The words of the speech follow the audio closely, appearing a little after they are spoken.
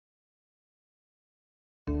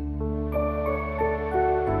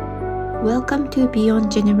Welcome to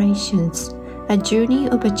Beyond Generations, a journey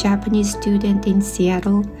of a Japanese student in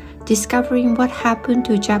Seattle, discovering what happened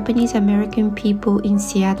to Japanese American people in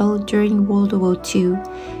Seattle during World War II,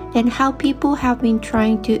 and how people have been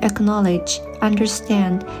trying to acknowledge,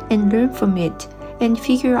 understand, and learn from it, and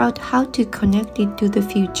figure out how to connect it to the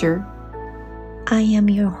future. I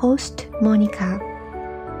am your host, Monica.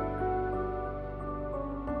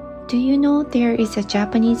 Do you know there is a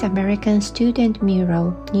Japanese American student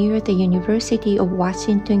mural near the University of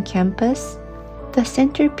Washington campus? The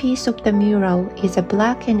centerpiece of the mural is a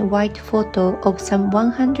black and white photo of some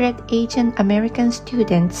 100 Asian American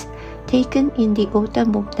students taken in the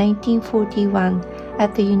autumn of 1941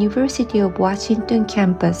 at the University of Washington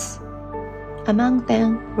campus. Among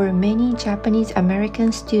them were many Japanese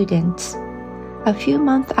American students. A few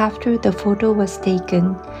months after the photo was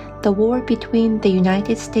taken, the war between the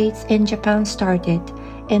United States and Japan started,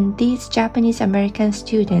 and these Japanese American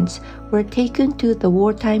students were taken to the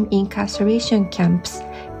wartime incarceration camps,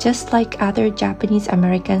 just like other Japanese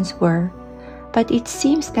Americans were. But it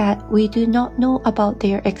seems that we do not know about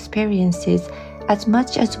their experiences as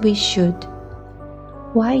much as we should.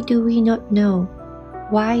 Why do we not know?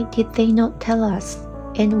 Why did they not tell us?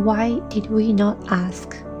 And why did we not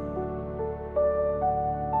ask?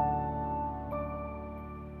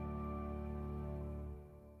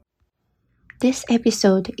 This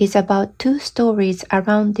episode is about two stories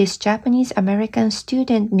around this Japanese American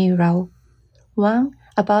student mural. One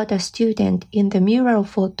about a student in the mural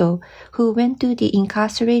photo who went to the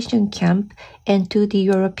incarceration camp and to the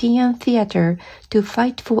European theater to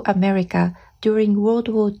fight for America during World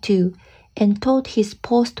War II and taught his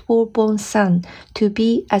post-war born son to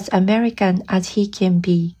be as American as he can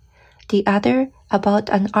be. The other about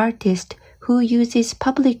an artist who uses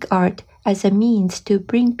public art as a means to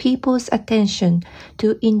bring people's attention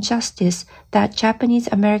to injustice that Japanese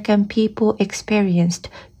American people experienced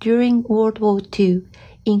during World War II,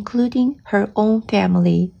 including her own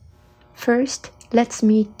family. First, let's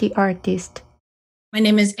meet the artist. My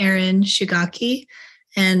name is Erin Shigaki,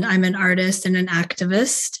 and I'm an artist and an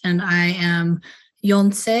activist, and I am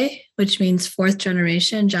Yonsei, which means fourth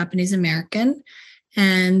generation Japanese American.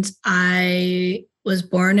 And I was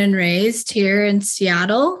born and raised here in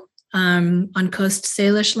Seattle, on Coast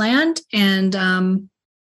Salish land, and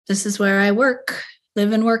this is where I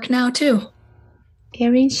live and work now too.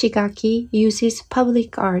 Erin Shigaki uses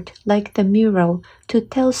public art like the mural to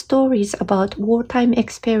tell stories about wartime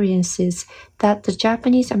experiences that the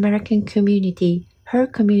Japanese American community, her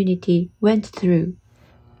community, went through.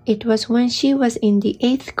 It was when she was in the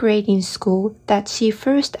 8th grade in school that she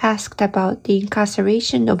first asked about the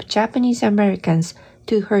incarceration of Japanese Americans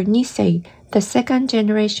to her Nisei, the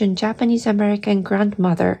second-generation Japanese-American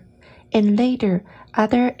grandmother, and later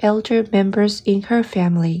other elder members in her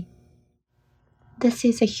family. This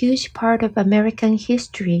is a huge part of American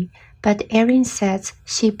history, but Erin says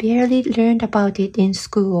she barely learned about it in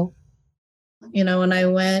school. You know, when I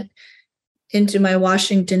went into my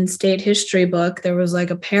Washington State history book, there was like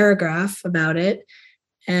a paragraph about it.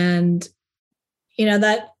 And, you know,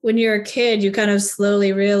 that when you're a kid, you kind of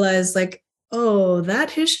slowly realize like, oh,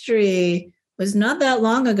 that history was not that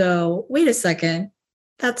long ago. Wait a second.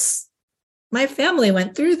 My family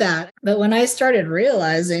went through that. But when I started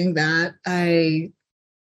realizing that, I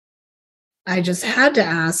just had to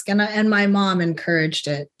ask, and my mom encouraged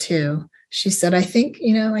it too. She said, I think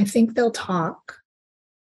they'll talk.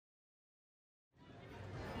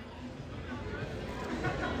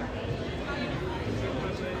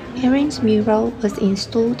 Erin's mural was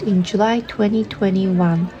installed in July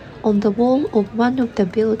 2021 on the wall of one of the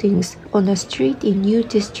buildings on a street in U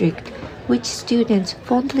District, which students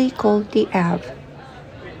fondly call the Ave.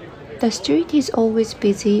 The street is always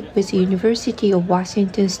busy with University of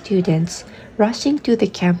Washington students rushing to the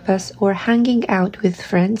campus or hanging out with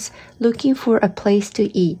friends looking for a place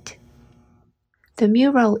to eat. The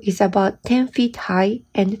mural is about 10 feet high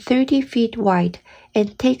and 30 feet wide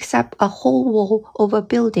and takes up a whole wall of a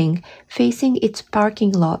building facing its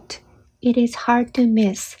parking lot. It is hard to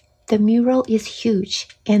miss. The mural is huge,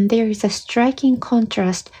 and there is a striking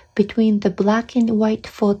contrast between the black and white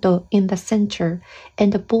photo in the center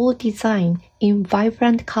and the bold design in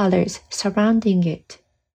vibrant colors surrounding it.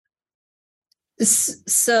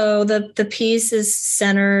 So the piece is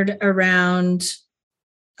centered around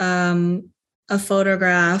a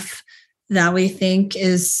photograph that we think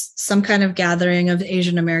is some kind of gathering of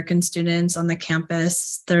Asian American students on the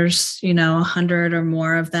campus. There's, 100 or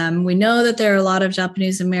more of them. We know that there are a lot of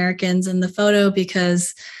Japanese Americans in the photo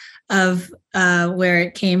because of where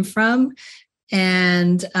it came from.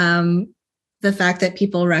 And the fact that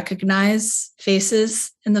people recognize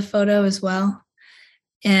faces in the photo as well.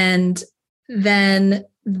 And then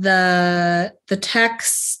the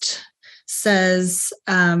text says,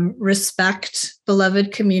 respect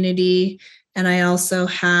beloved community. And I also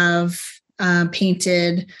have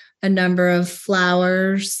painted a number of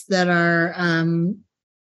flowers that are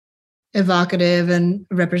evocative and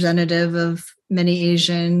representative of many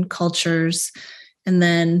Asian cultures. And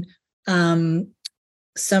then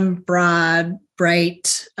some broad,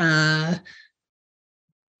 bright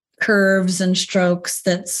curves and strokes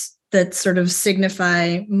that sort of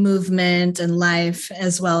signify movement and life,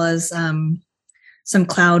 as well as some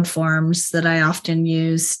cloud forms that I often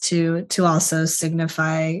use to also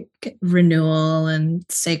signify renewal and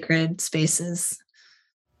sacred spaces.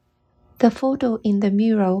 The photo in the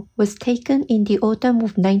mural was taken in the autumn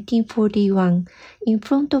of 1941 in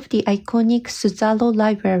front of the iconic Suzzallo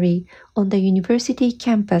Library on the university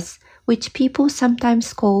campus, which people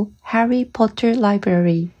sometimes call Harry Potter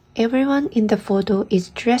Library. Everyone in the photo is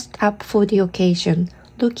dressed up for the occasion,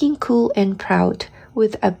 looking cool and proud,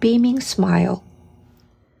 with a beaming smile.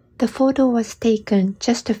 The photo was taken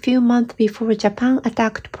just a few months before Japan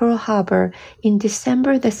attacked Pearl Harbor in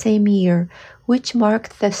December the same year, which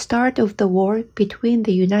marked the start of the war between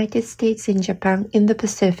the United States and Japan in the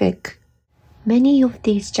Pacific. Many of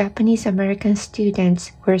these Japanese American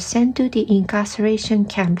students were sent to the incarceration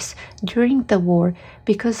camps during the war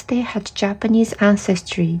because they had Japanese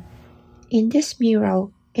ancestry. In this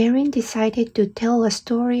mural, Erin decided to tell a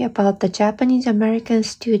story about the Japanese American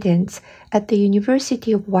students at the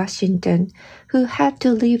University of Washington who had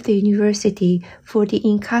to leave the university for the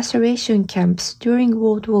incarceration camps during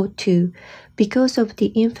World War II because of the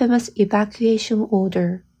infamous evacuation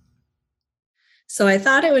order. So I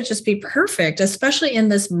thought it would just be perfect, especially in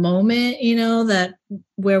this moment, that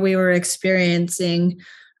where we were experiencing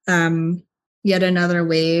yet another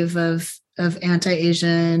wave of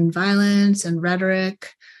anti-Asian violence and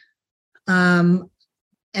rhetoric. And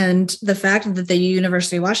the fact that the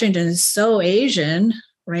University of Washington is so Asian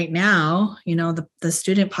right now, the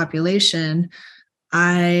student population,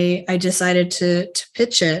 I decided to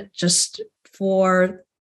pitch it just for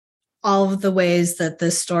all of the ways that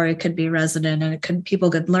this story could be resonant and people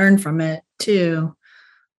could learn from it too.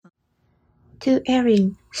 To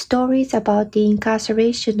Erin, stories about the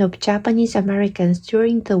incarceration of Japanese Americans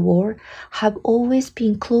during the war have always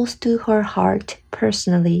been close to her heart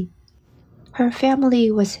personally. Her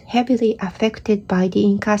family was heavily affected by the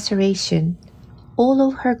incarceration. All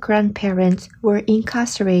of her grandparents were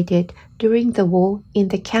incarcerated during the war in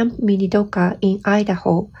the Camp Minidoka in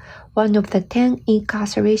Idaho, one of the 10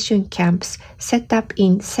 incarceration camps set up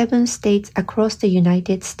in 7 states across the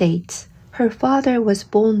United States. Her father was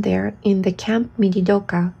born there in the Camp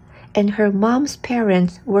Minidoka, and her mom's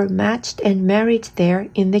parents were matched and married there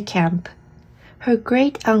in the camp. Her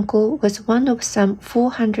great-uncle was one of some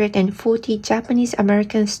 440 Japanese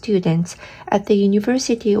American students at the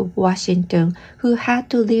University of Washington who had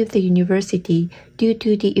to leave the university due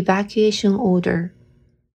to the evacuation order.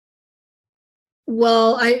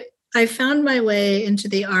 Well, I found my way into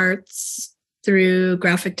the arts through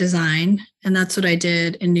graphic design, and that's what I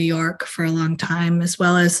did in New York for a long time, as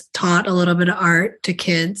well as taught a little bit of art to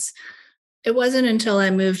kids. It wasn't until I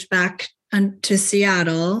moved back to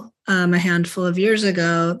Seattle a handful of years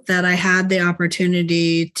ago that I had the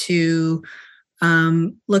opportunity to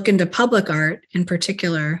look into public art in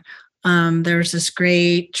particular. There's this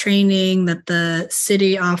great training that the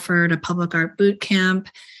city offered, a public art boot camp,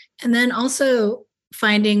 and then also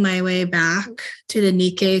finding my way back to the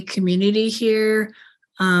Nikkei community here.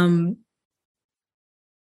 I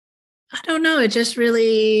don't know, it just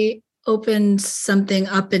really opened something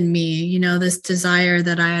up in me, this desire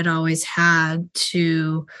that I had always had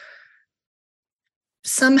to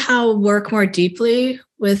somehow work more deeply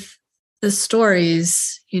with the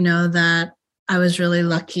stories, that I was really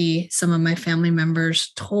lucky some of my family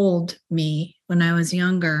members told me when I was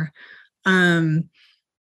younger.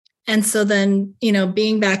 And so then,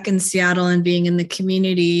 being back in Seattle and being in the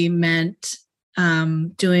community meant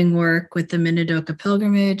doing work with the Minidoka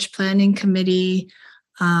Pilgrimage Planning Committee,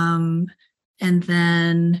 and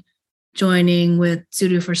then joining with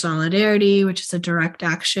Tsuru for Solidarity, which is a direct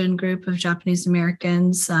action group of Japanese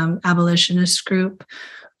Americans, abolitionist group.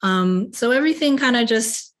 So everything kind of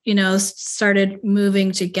just, started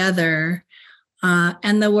moving together.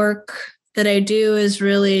 And the work that I do is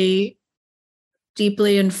really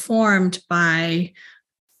deeply informed by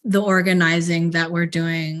the organizing that we're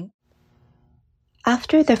doing.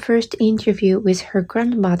 After the first interview with her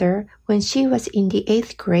grandmother when she was in the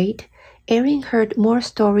 8th grade, Erin heard more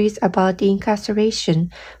stories about the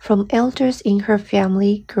incarceration from elders in her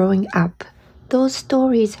family growing up. Those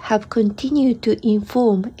stories have continued to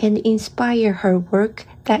inform and inspire her work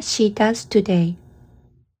that she does today.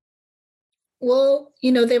 Well,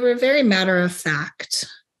 they were very matter of fact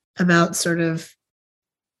about sort of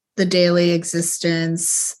the daily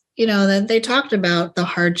existence. That they talked about the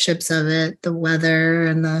hardships of it, the weather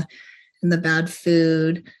and the bad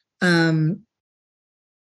food.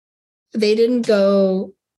 They didn't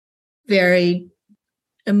go very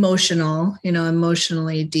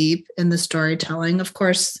emotionally deep in the storytelling. Of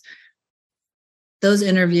course, those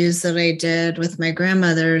interviews that I did with my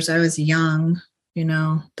grandmothers, I was young,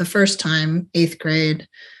 the first time, 8th grade.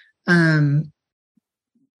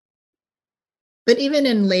 But even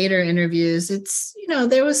in later interviews, it's,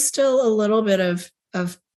 there was still a little bit of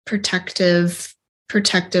protectiveness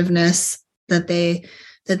that they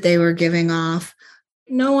were giving off.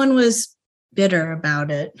 No one was bitter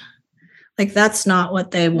about it. Like, that's not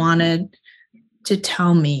what they wanted to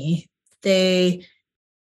tell me. They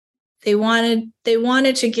wanted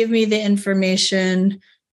to give me the information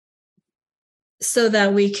so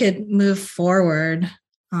that we could move forward.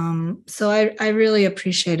 So I really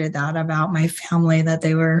appreciated that about my family, that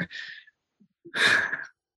they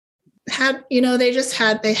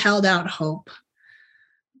they held out hope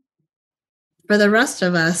for the rest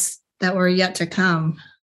of us that were yet to come.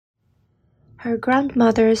 Her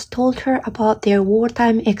grandmothers told her about their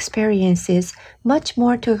wartime experiences much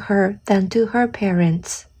more to her than to her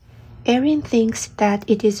parents. Erin thinks that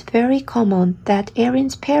it is very common that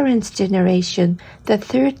Erin's parents' generation, the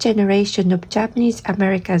third generation of Japanese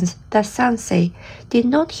Americans, the Sansei, did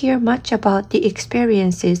not hear much about the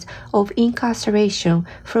experiences of incarceration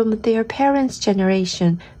from their parents'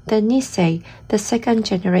 generation, the Nisei, the second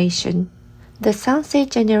generation. The Sansei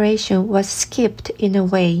generation was skipped in a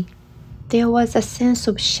way. There was a sense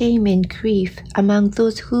of shame and grief among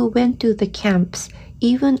those who went to the camps,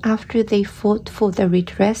 even after they fought for the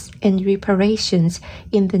redress and reparations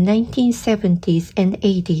in the 1970s and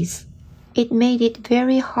 80s. It made it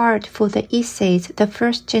very hard for the Isseis, the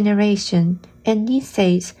first generation, and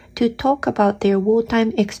Niseis to talk about their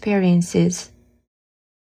wartime experiences.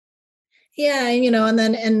 Yeah,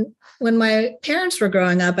 and when my parents were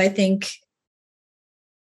growing up, I think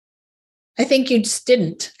you just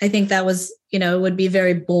didn't. I think that was, it would be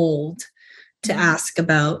very bold to ask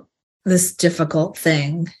about this difficult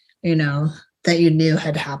thing, that you knew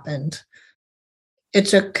had happened. It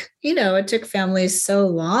took families so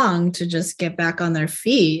long to just get back on their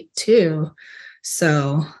feet too.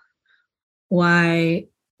 So why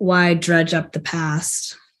dredge up the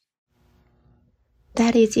past?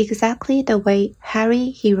 That is exactly the way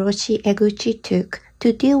Harry Hiroshi Eguchi took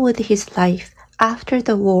to deal with his life after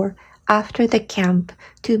the war, after the camp,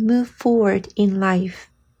 to move forward in life.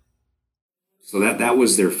 So that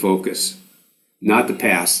was their focus. Not the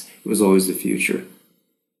past, it was always the future.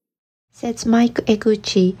 Says Mike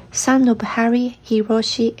Eguchi, son of Harry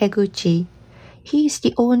Hiroshi Eguchi. He is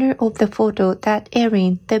the owner of the photo that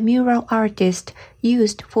Erin, the mural artist,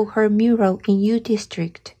 used for her mural in U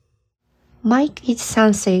District. Mike is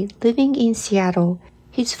Sansei living in Seattle.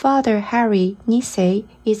 His father, Harry Nisei,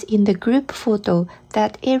 is in the group photo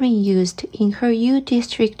that Erin used in her U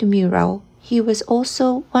District mural. He was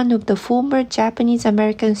also one of the former Japanese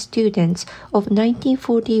American students of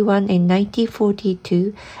 1941 and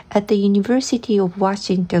 1942 at the University of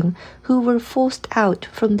Washington who were forced out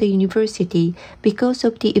from the university because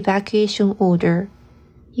of the evacuation order.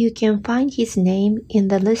 You can find his name in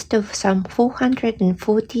the list of some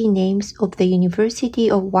 440 names of the University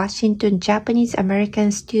of Washington Japanese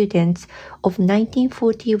American students of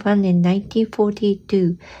 1941 and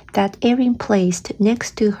 1942 that Erin placed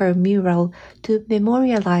next to her mural to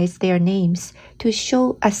memorialize their names, to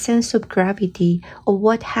show a sense of gravity of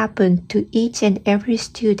what happened to each and every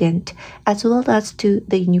student, as well as to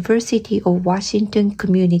the University of Washington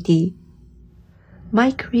community.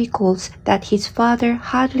 Mike recalls that his father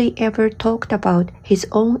hardly ever talked about his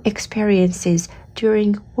own experiences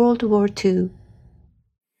during World War II.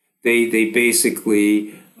 They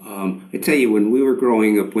basically, I tell you, when we were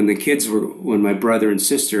growing up, when my brother and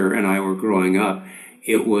sister and I were growing up,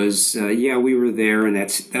 it was, we were there, and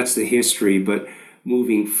that's the history. But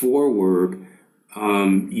moving forward,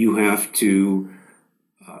 you have to,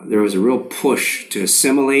 there was a real push to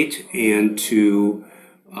assimilate and to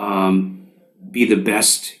be the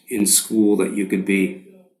best in school that you could be.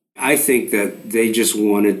 I think that they just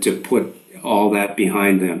wanted to put all that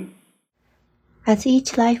behind them. As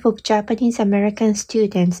each life of Japanese American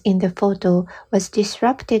students in the photo was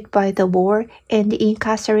disrupted by the war and the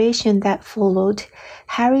incarceration that followed,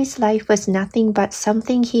 Harry's life was nothing but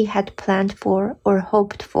something he had planned for or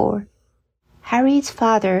hoped for. Harry's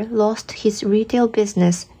father lost his retail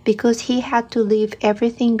business because he had to leave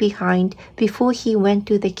everything behind before he went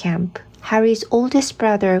to the camp. Harry's oldest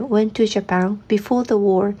brother went to Japan before the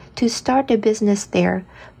war to start a business there,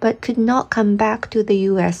 but could not come back to the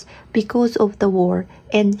US because of the war,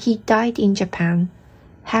 and he died in Japan.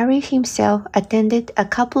 Harry himself attended a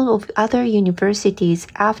couple of other universities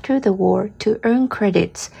after the war to earn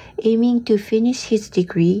credits, aiming to finish his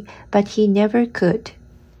degree, but he never could.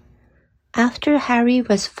 After Harry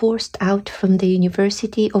was forced out from the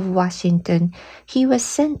University of Washington, he was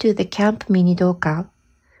sent to the Camp Minidoka.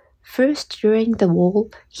 First, during the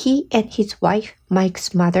war, he and his wife,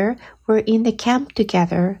 Mike's mother, were in the camp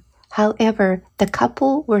together. However, the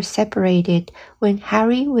couple were separated when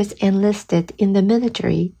Harry was enlisted in the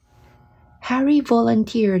military. Harry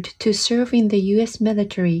volunteered to serve in the U.S.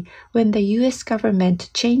 military when the U.S. government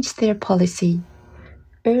changed their policy.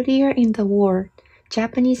 Earlier in the war,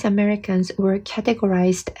 Japanese Americans were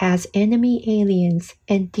categorized as enemy aliens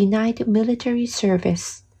and denied military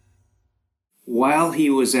service. While he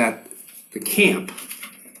was at the camp,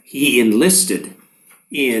 he enlisted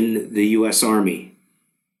in the U.S. Army,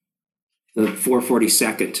 the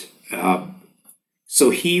 442nd.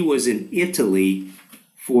 So he was in Italy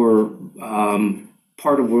for the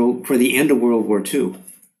end of World War II.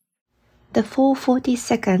 The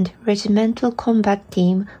 442nd Regimental Combat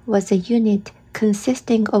Team was a unit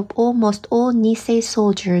consisting of almost all Nikkei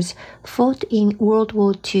soldiers fought in World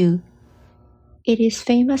War II. It is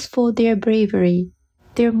famous for their bravery.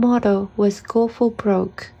 Their motto was "Go for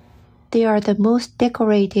broke." They are the most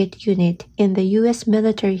decorated unit in the U.S.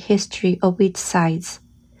 military history of its size.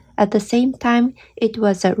 At the same time, it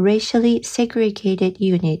was a racially segregated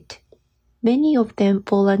unit. Many of them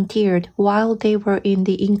volunteered while they were in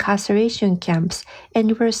the incarceration camps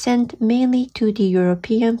and were sent mainly to the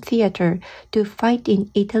European theater to fight in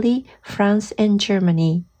Italy, France, and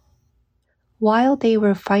Germany. While they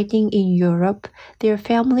were fighting in Europe, their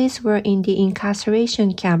families were in the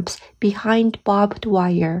incarceration camps behind barbed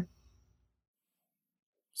wire.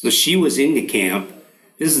 So she was in the camp.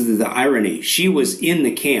 This is the irony. She was in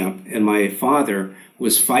the camp, and my father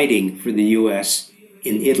was fighting for the U.S.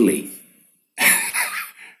 in Italy.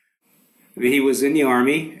 He was in the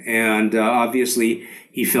Army, and obviously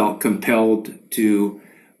he felt compelled to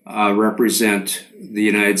represent the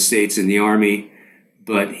United States in the Army.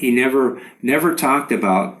 But he never talked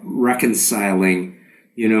about reconciling,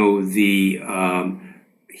 he's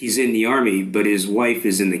in the Army, but his wife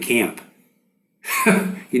is in the camp.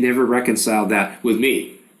 He never reconciled that with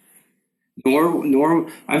me. Nor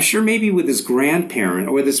I'm sure maybe with his grandparent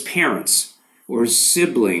or with his parents or his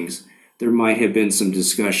siblings, there might have been some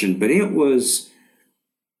discussion, but it was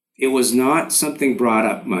not something brought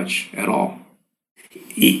up much at all.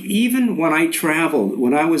 Even when I traveled,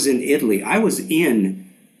 when I was in Italy, I was in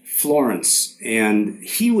Florence, and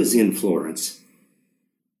he was in Florence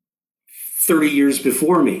 30 years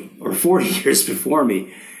before me, or 40 years before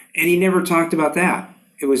me, and he never talked about that.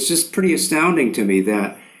 It was just pretty astounding to me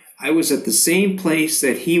that I was at the same place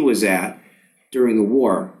that he was at during the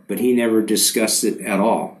war, but he never discussed it at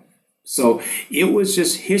all. So it was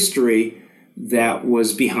just history that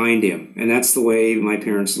was behind him, and that's the way my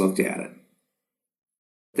parents looked at it.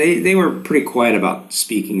 They were pretty quiet about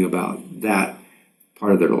speaking about that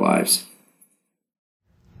part of their lives.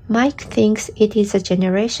 Mike thinks it is a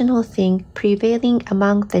generational thing prevailing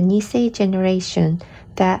among the Nikkei generation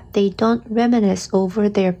that they don't reminisce over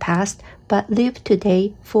their past but live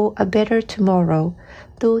today for a better tomorrow,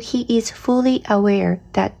 though he is fully aware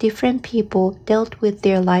that different people dealt with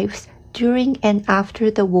their lives during and after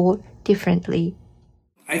the war differently.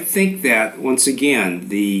 I think that, once again,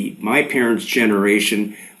 my parents'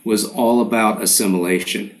 generation was all about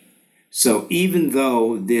assimilation. So even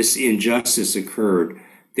though this injustice occurred,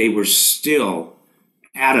 they were still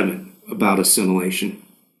adamant about assimilation.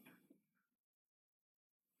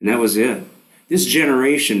 And that was it. This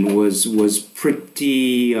generation was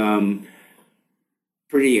pretty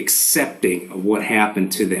accepting of what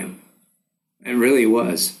happened to them. It really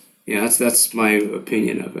was. Yeah, that's my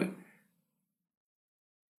opinion of it.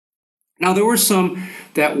 Now there were some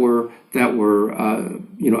that were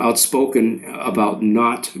outspoken about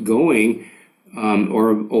not going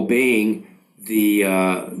or obeying the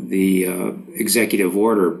executive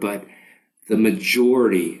order, but the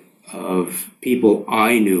majority of people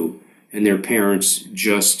I knew and their parents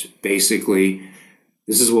just basically,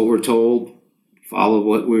 this is what we're told, follow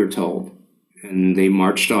what we're told. and they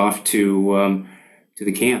marched off to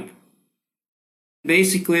the camp.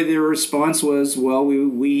 Basically, their response was, "Well,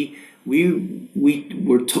 we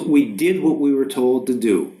did what we were told to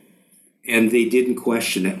do, and they didn't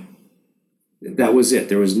question it. That was it.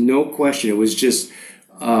 There was no question. It was just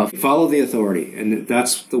follow the authority, and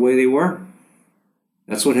that's the way they were.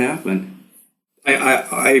 That's what happened."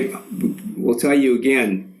 I will tell you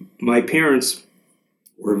again, my parents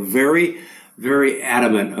were very, very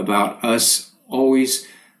adamant about us always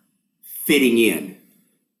fitting in,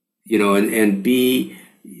 and be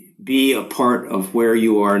a part of where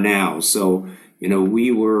you are now. So,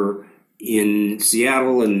 we were in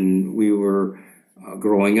Seattle and we were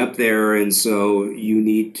growing up there. And so you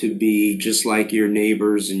need to be just like your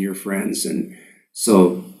neighbors and your friends. And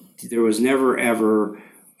so there was never, ever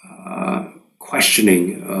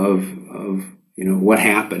questioning of what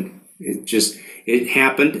happened. It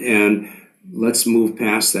happened, and let's move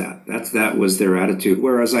past that. That was their attitude.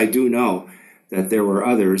 Whereas I do know that there were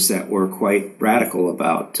others that were quite radical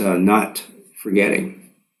about not forgetting,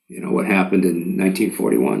 what happened in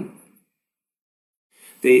 1941.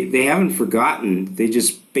 They haven't forgotten. They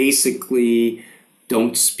just basically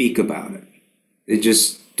don't speak about it. They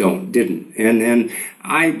just didn't. And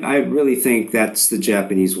I really think that's the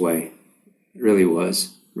Japanese way. It really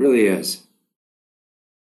was. Really is.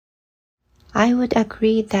 I would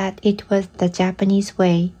agree that it was the Japanese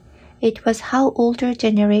way. It was how older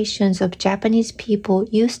generations of Japanese people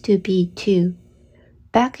used to be too.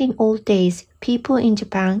 Back in old days, people in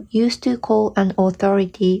Japan used to call an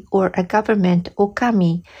authority or a government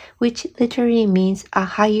okami, which literally means a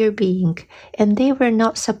higher being, and they were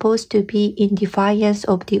not supposed to be in defiance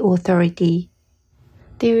of the authority.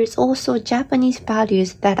 There is also Japanese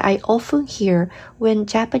values that I often hear when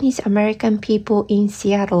Japanese American people in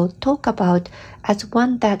Seattle talk about as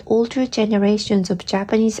one that older generations of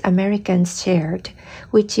Japanese Americans shared,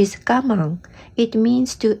 which is gaman. It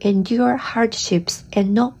means to endure hardships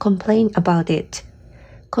and not complain about it.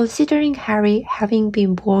 Considering Harry having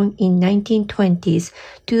been born in 1920s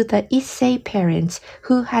to the Issei parents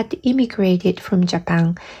who had immigrated from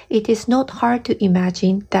Japan, it is not hard to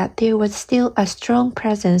imagine that there was still a strong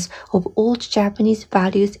presence of old Japanese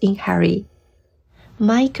values in Harry.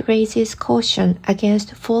 Mike raises caution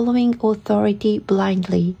against following authority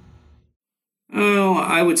blindly. Oh,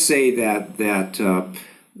 I would say that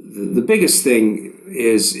the biggest thing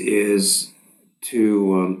is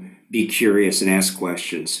to be curious and ask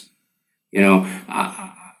questions.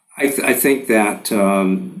 I think that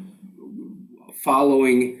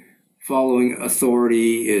following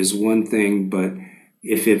authority is one thing, but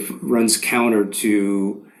if it runs counter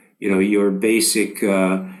to your basic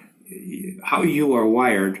how you are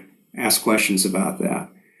wired, ask questions about that.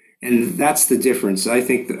 And that's the difference. I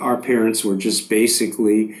think that our parents were just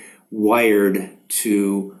basically wired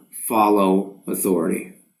to follow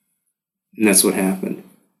authority. And that's what happened.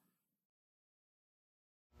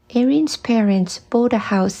 Erin's parents bought a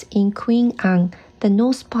house in Queen Anne, the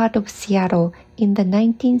north part of Seattle, in the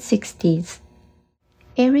 1960s.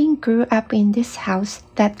 Erin grew up in this house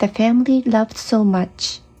that the family loved so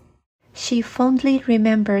much. She fondly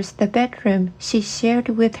remembers the bedroom she shared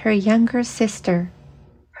with her younger sister.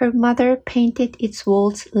 Her mother painted its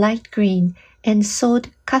walls light green and sewed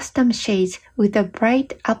custom shades with a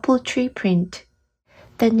bright apple tree print.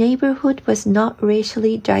 The neighborhood was not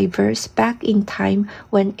racially diverse back in time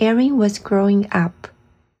when Erin was growing up.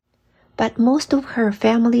 But most of her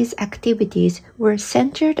family's activities were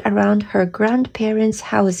centered around her grandparents'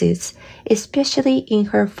 houses, especially in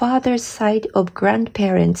her father's side of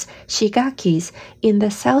grandparents, Shigakis, in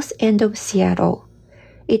the south end of Seattle.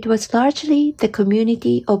 It was largely the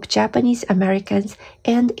community of Japanese Americans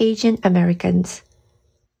and Asian Americans.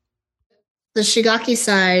 The Shigaki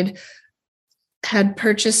side had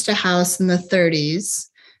purchased a house in the 30s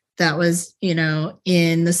that was,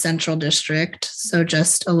 in the Central District, so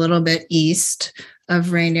just a little bit east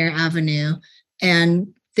of Rainier Avenue.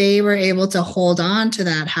 And they were able to hold on to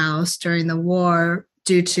that house during the war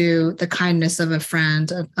due to the kindness of a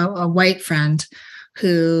friend, a white friend,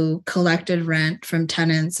 who collected rent from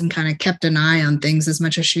tenants and kind of kept an eye on things as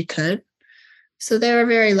much as she could. So they were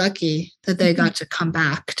very lucky that they got to come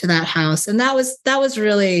back to that house. And that was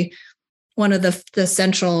really one of the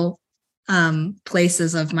central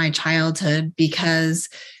places of my childhood, because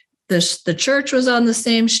the church was on the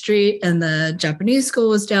same street and the Japanese school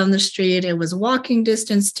was down the street. It was walking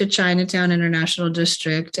distance to Chinatown International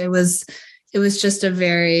District. It was just a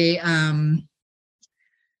very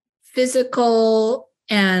physical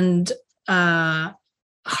and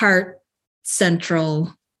heart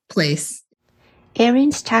central place.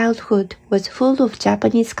 Erin's childhood was full of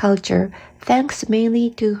Japanese culture, thanks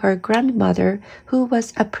mainly to her grandmother, who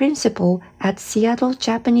was a principal at Seattle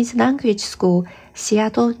Japanese Language School,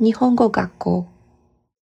 Seattle Nihongo Gakko.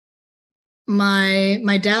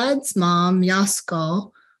 My dad's mom,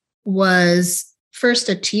 Yasuko, was first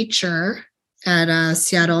a teacher at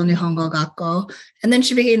Seattle Nihongo Gakko, and then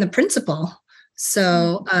she became the principal.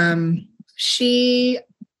 So she,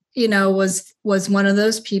 was one of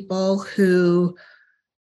those people who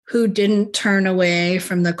didn't turn away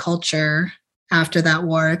from the culture after that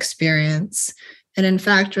war experience, and in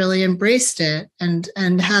fact really embraced it and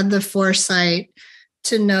had the foresight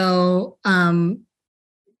to know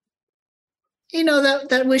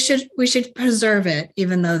that we should preserve it,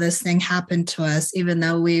 even though this thing happened to us, even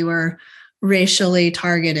though we were racially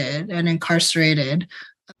targeted and incarcerated.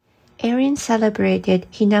 Erin celebrated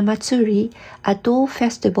Hinamatsuri, a doll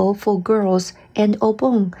festival for girls, and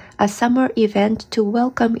Obon, a summer event to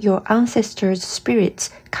welcome your ancestors' spirits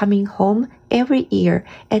coming home every year,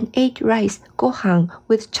 and ate rice, gohan,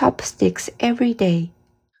 with chopsticks every day.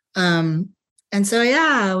 And so,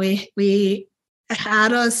 yeah, we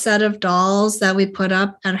had a set of dolls that we put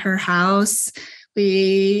up at her house.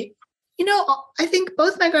 I think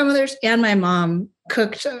both my grandmothers and my mom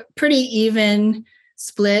cooked a pretty even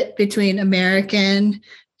split between American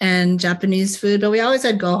and Japanese food, but we always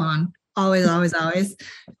had gohan, always,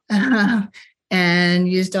 and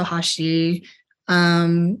used ohashi.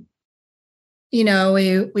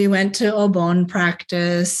 We went to obon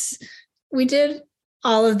practice. We did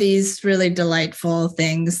all of these really delightful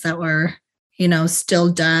things that were,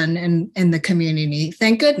 still done in the community.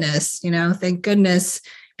 Thank goodness,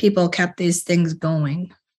 people kept these things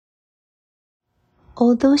going.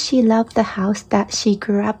 Although she loved the house that she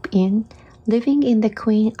grew up in, living in the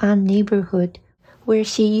Queen Anne neighborhood, where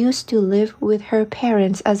she used to live with her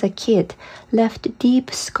parents as a kid, left deep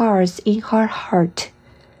scars in her heart.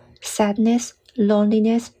 Sadness,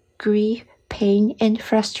 loneliness, grief, pain, and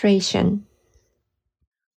frustration.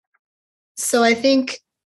 So I think,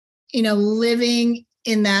 living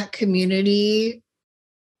in that community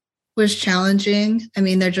was challenging. I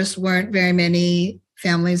mean, there just weren't very many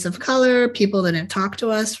families of color. People didn't talk to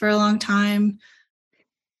us for a long time.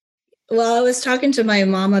 Well, I was talking to my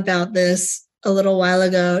mom about this a little while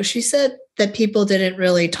ago. She said that people didn't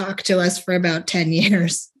really talk to us for about 10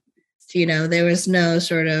 years. There was no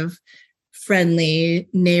sort of friendly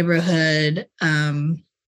neighborhood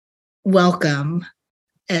welcome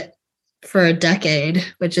for a decade,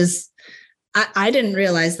 which is, I didn't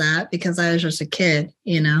realize that because I was just a kid,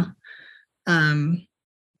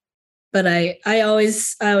 but I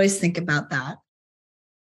always think about that.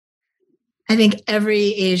 I think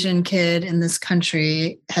every Asian kid in this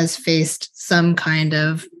country has faced some kind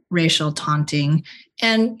of racial taunting.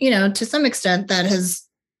 And, to some extent that has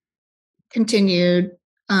continued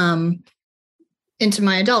into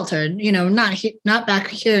my adulthood, not back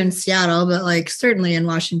here in Seattle, but like certainly in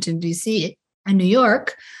Washington, D.C. and New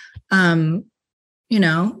York.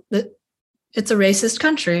 It's a racist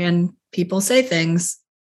country and people say things.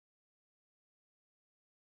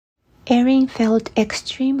 Erin felt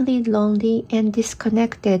extremely lonely and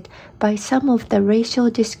disconnected by some of the racial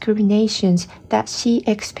discriminations that she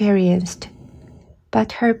experienced.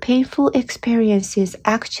 But her painful experiences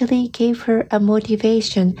actually gave her a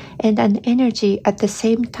motivation and an energy at the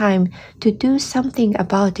same time to do something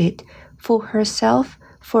about it, for herself,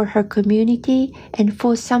 for her community, and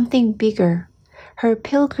for something bigger. Her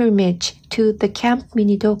pilgrimage to the Camp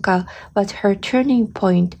Minidoka was her turning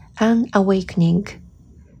point and awakening.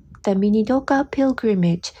 The Minidoka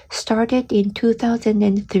pilgrimage started in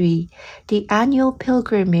 2003. The annual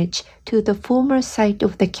pilgrimage to the former site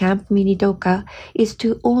of the Camp Minidoka is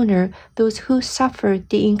to honor those who suffered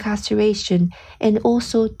the incarceration and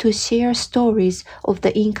also to share stories of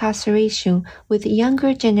the incarceration with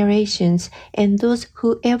younger generations and those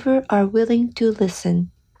who ever are willing to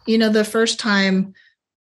listen. The first time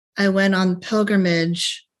I went on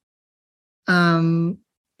pilgrimage,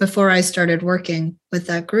 before I started working with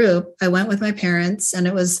that group, I went with my parents, and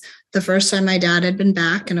it was the first time my dad had been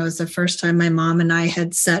back, and it was the first time my mom and I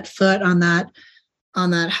had set foot on that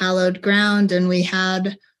hallowed ground. And we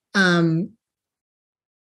had a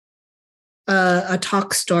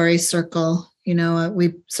talk story circle.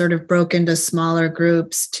 We sort of broke into smaller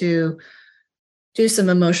groups to do some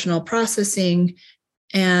emotional processing.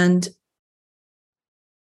 And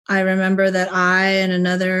I remember that I and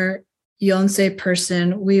another Yonsei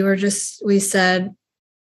person, we said,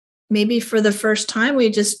 maybe for the first time,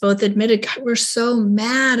 we just both admitted, God, we're so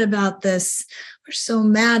mad about this. We're so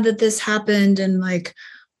mad that this happened. And like,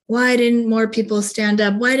 why didn't more people stand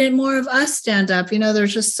up? Why didn't more of us stand up?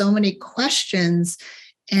 There's just so many questions.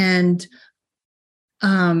 And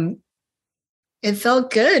it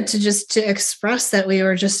felt good to express that we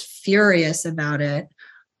were just furious about it.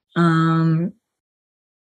 And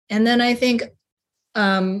then I think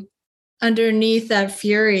underneath that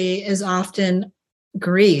fury is often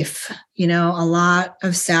grief, a lot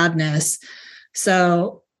of sadness.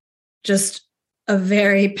 So just a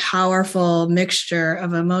very powerful mixture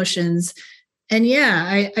of emotions. And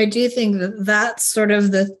yeah, I do think that that's sort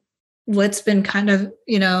of what's been kind of,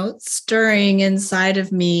 stirring inside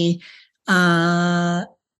of me,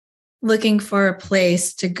 looking for a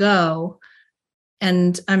place to go.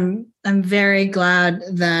 And I'm very glad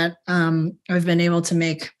that I've been able to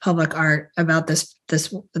make public art about this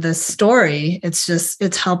story.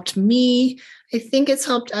 It's helped me. I think it's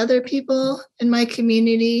helped other people in my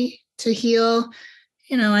community to heal,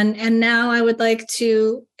 and now I would like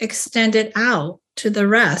to extend it out to the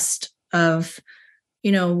rest of,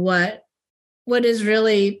 what is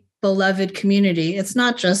really beloved community. It's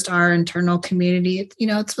not just our internal community.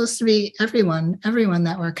 It's supposed to be everyone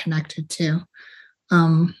that we're connected to.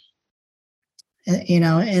 In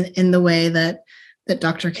the way that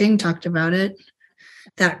Dr. King talked about it,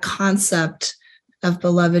 that concept of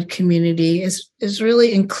beloved community is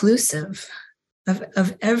really inclusive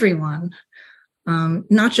of everyone,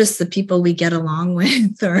 not just the people we get along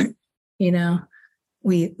with or,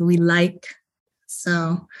 we like.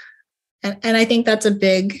 So, and I think that's a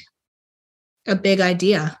big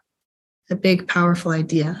idea, a big, powerful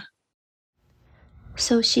idea.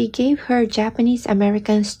 So she gave her Japanese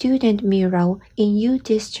American student mural in U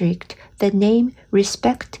District the name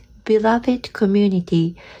Respect Beloved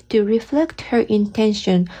Community to reflect her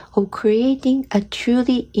intention of creating a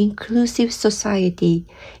truly inclusive society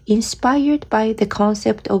inspired by the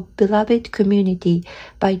concept of beloved community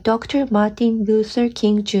by Dr. Martin Luther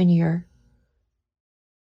King Jr.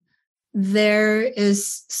 There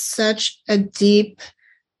is such a deep-seated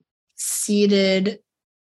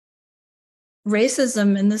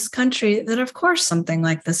racism in this country that of course something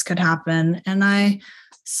like this could happen. And I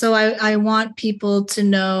want people to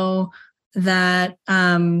know that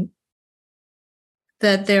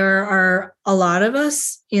that there are a lot of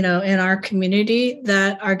us, in our community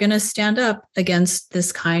that are going to stand up against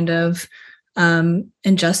this kind of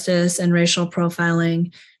injustice and racial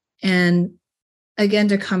profiling. And again,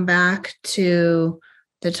 to come back to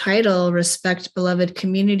the title, Respect Beloved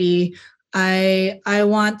Community, I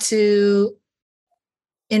want to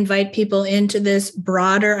invite people into this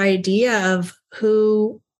broader idea of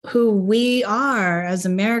who we are as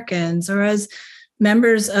Americans or as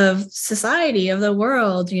members of society, of the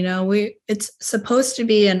world. It's supposed to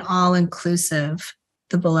be an all-inclusive,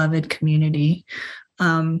 the beloved community.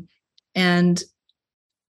 And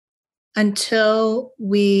until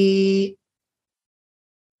we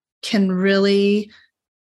can really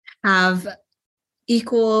have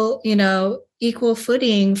equal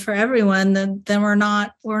footing for everyone, then we're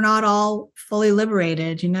not all fully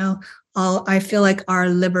liberated. I feel like our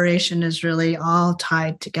liberation is really all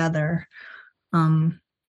tied together.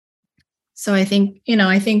 So I think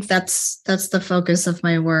that's the focus of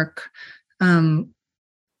my work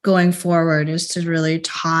going forward, is to really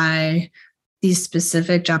tie these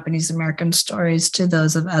specific Japanese American stories to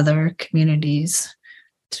those of other communities,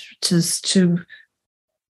 to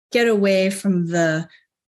get away from the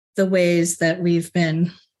ways that we've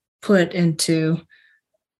been put into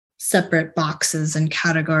separate boxes and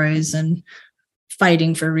categories and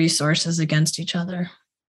fighting for resources against each other.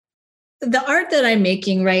 The art that I'm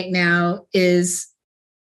making right now is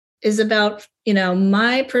about,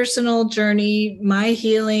 my personal journey, my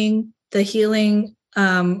healing, the healing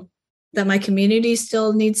that my community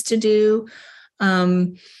still needs to do,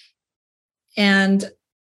 and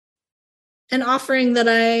an offering that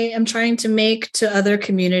I am trying to make to other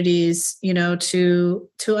communities, to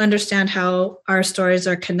understand how our stories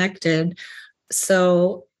are connected.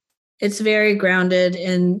 So it's very grounded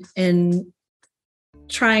in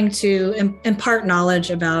trying to impart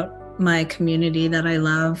knowledge about my community that I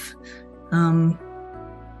love. And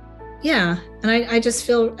I just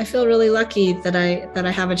feel really lucky that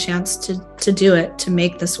I have a chance to do it, to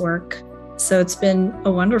make this work. So it's been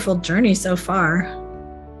a wonderful journey so far.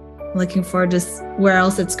 Looking forward to where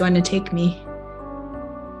else it's going to take me.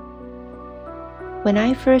 When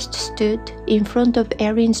I first stood in front of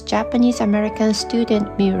Erin's Japanese American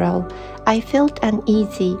student mural, I felt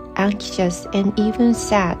uneasy, anxious, and even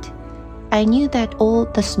sad. I knew that all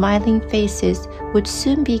the smiling faces would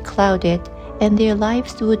soon be clouded and their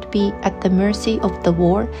lives would be at the mercy of the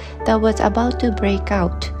war that was about to break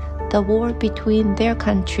out, the war between their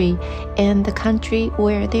country and the country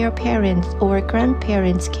where their parents or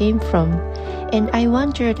grandparents came from, and I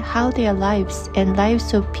wondered how their lives and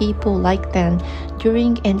lives of people like them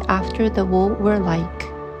during and after the war were like.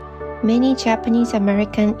 Many Japanese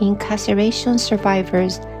American incarceration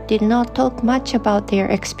survivors did not talk much about their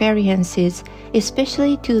experiences,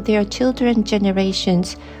 especially to their children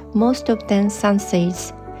generations, most of them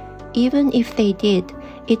senseis. Even if they did,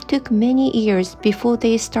 it took many years before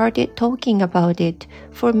they started talking about it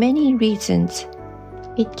for many reasons.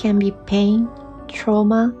 It can be pain,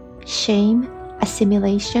 trauma, shame,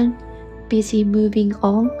 assimilation, busy moving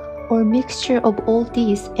on, or mixture of all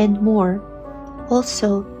these and more.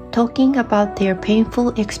 Also, talking about their painful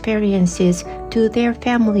experiences to their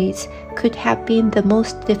families could have been the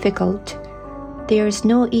most difficult. There is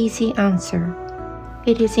no easy answer.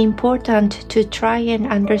 It is important to try and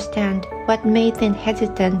understand what made them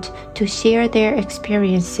hesitant to share their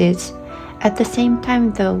experiences. At the same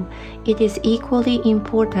time, though, it is equally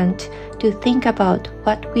important to think about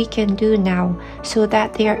what we can do now so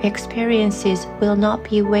that their experiences will not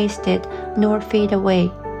be wasted nor fade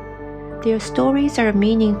away. Their stories are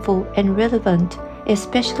meaningful and relevant,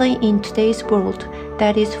 especially in today's world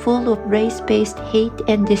that is full of race-based hate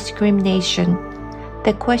and discrimination.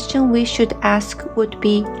 The question we should ask would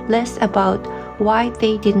be less about why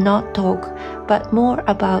they did not talk, but more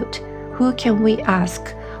about who can we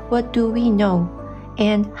ask, what do we know,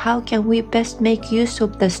 and how can we best make use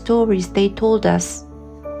of the stories they told us.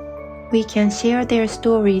 We can share their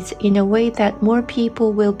stories in a way that more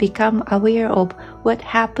people will become aware of what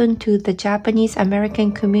happened to the Japanese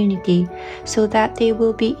American community so that they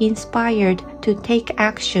will be inspired to take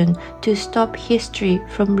action to stop history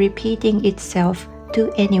from repeating itself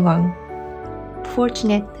to anyone.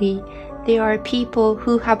 Fortunately, there are people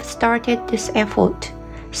who have started this effort.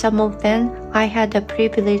 Some of them I had the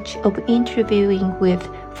privilege of interviewing with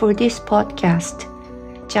for this podcast.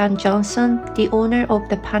 John Johnson, the owner of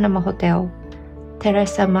the Panama Hotel,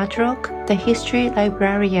 Teresa Madrock, the history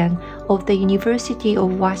librarian of the University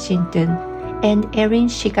of Washington, and Erin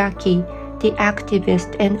Shigaki, the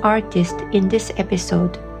activist and artist in this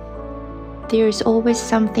episode. There is always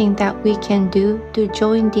something that we can do to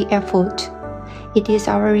join the effort. It is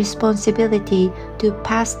our responsibility to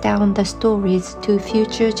pass down the stories to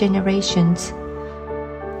future generations.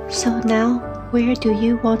 So now, where do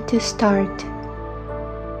you want to start?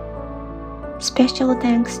 Special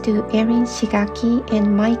thanks to Erin Shigaki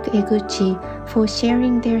and Mike Eguchi for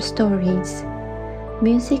sharing their stories.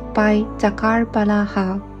 Music by Zakar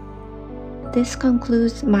Balaha. This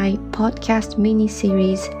concludes my podcast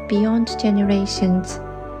mini-series Beyond Generations.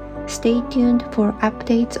 Stay tuned for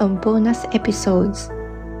updates on bonus episodes.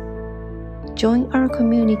 Join our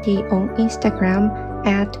community on Instagram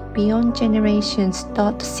at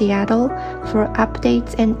beyondgenerations.seattle for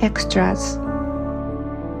updates and extras.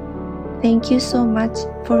 Thank you so much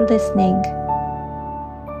for listening.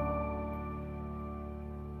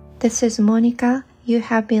 This is Monica. You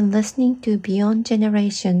have been listening to Beyond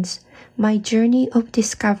Generations. My journey of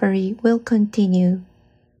discovery will continue.